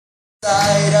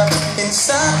Side up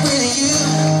inside with you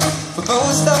for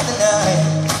most of the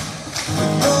night.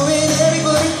 Knowing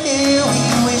everybody here, we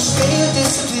wish they would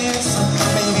disappear, so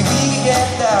maybe we can get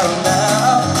down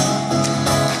now.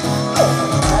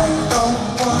 I don't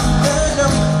wanna know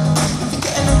if you're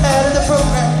getting ahead of the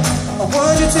program. I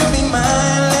want you to be mine,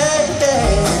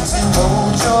 to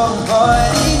hold your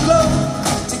body close.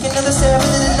 Take another step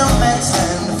into the no man's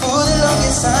land for the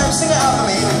longest time. Sing it out for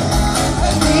me.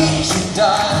 I need you,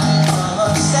 darling.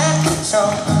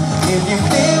 If you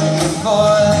feel it,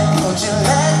 boy, won't you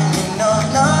let me know?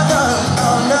 No, no, no,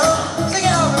 no. Sing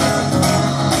it over.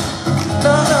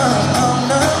 No, no, no,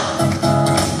 no.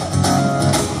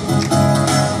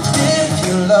 If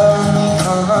you love me,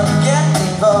 come on, get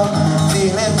involved.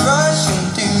 Feel it rushing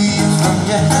through you from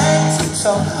your head to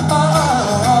toe. Oh,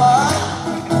 oh, oh.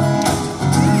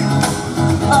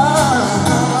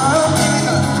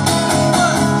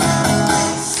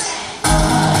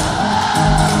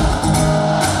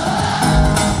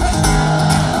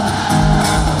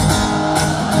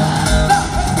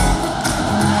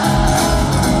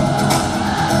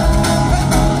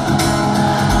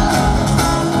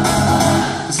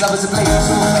 Love is a place,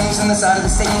 so flames on the side of the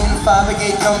stage, and the fire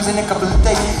brigade comes in a couple of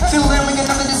days. Till then we got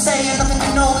nothing to say and nothing to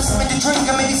know, but something to drink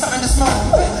and maybe something to smoke.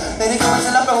 Let it go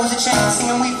until I blows a chain,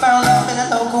 singing we found love in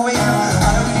a local radio. I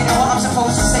don't really know what I'm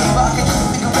supposed to say, but I can just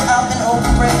figure it out and hope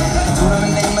and pray. I told her my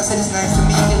name, I said it's nice to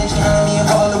meet you, and she handed me a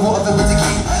bottle of water filled with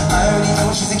tequila. I already know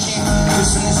she's a cute,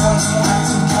 just from this one small act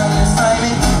of kindness. I'm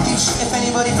in deep shit if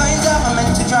anybody finds out. I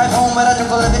meant to drive home, but I drink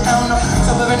all of it down. No,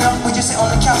 sober enough, we just sit on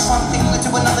the couch, one thing to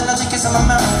another, now she kiss on my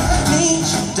mouth. Need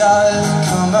you, darling,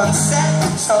 come on, set the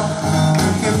tone.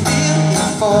 If you feel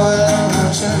it falling,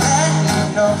 don't you let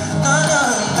me know? No, no,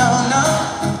 no, no.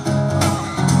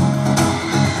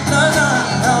 No, no,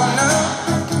 no, no.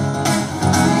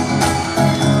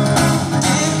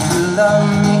 If you love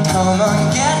me, come on,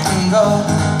 get and go.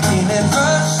 Feel it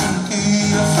rushing through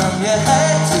you from your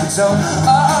head to toe.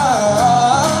 Oh, oh,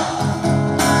 oh.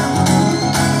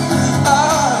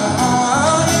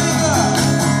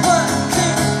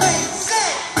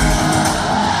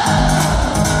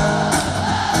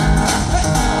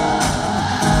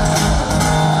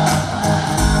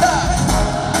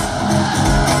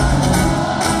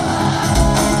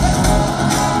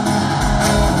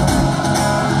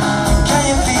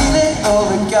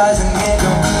 Guys in here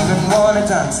don't even wanna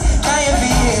dance. Can you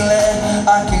feel it?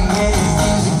 I can hear the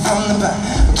music from the back.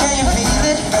 Can you feel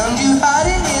it? Found you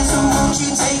hiding here, so won't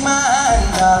you take my hand,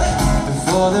 darling,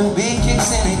 before the beat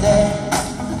kicks in again?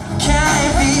 Can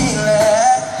you feel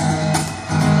it?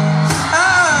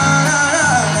 Oh, no, no,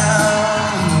 no.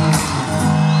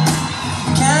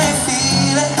 Can you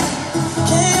feel it?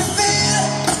 Can you feel it?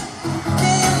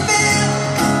 Can you feel it?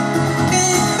 Can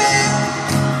you feel it?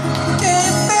 Can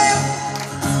you feel it?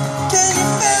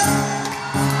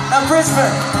 Now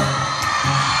Brisbane,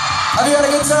 have you had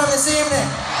a good time this evening?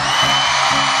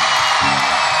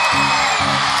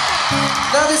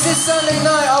 Now this is Sunday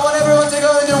night. I want everyone to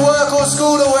go into work or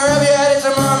school or wherever you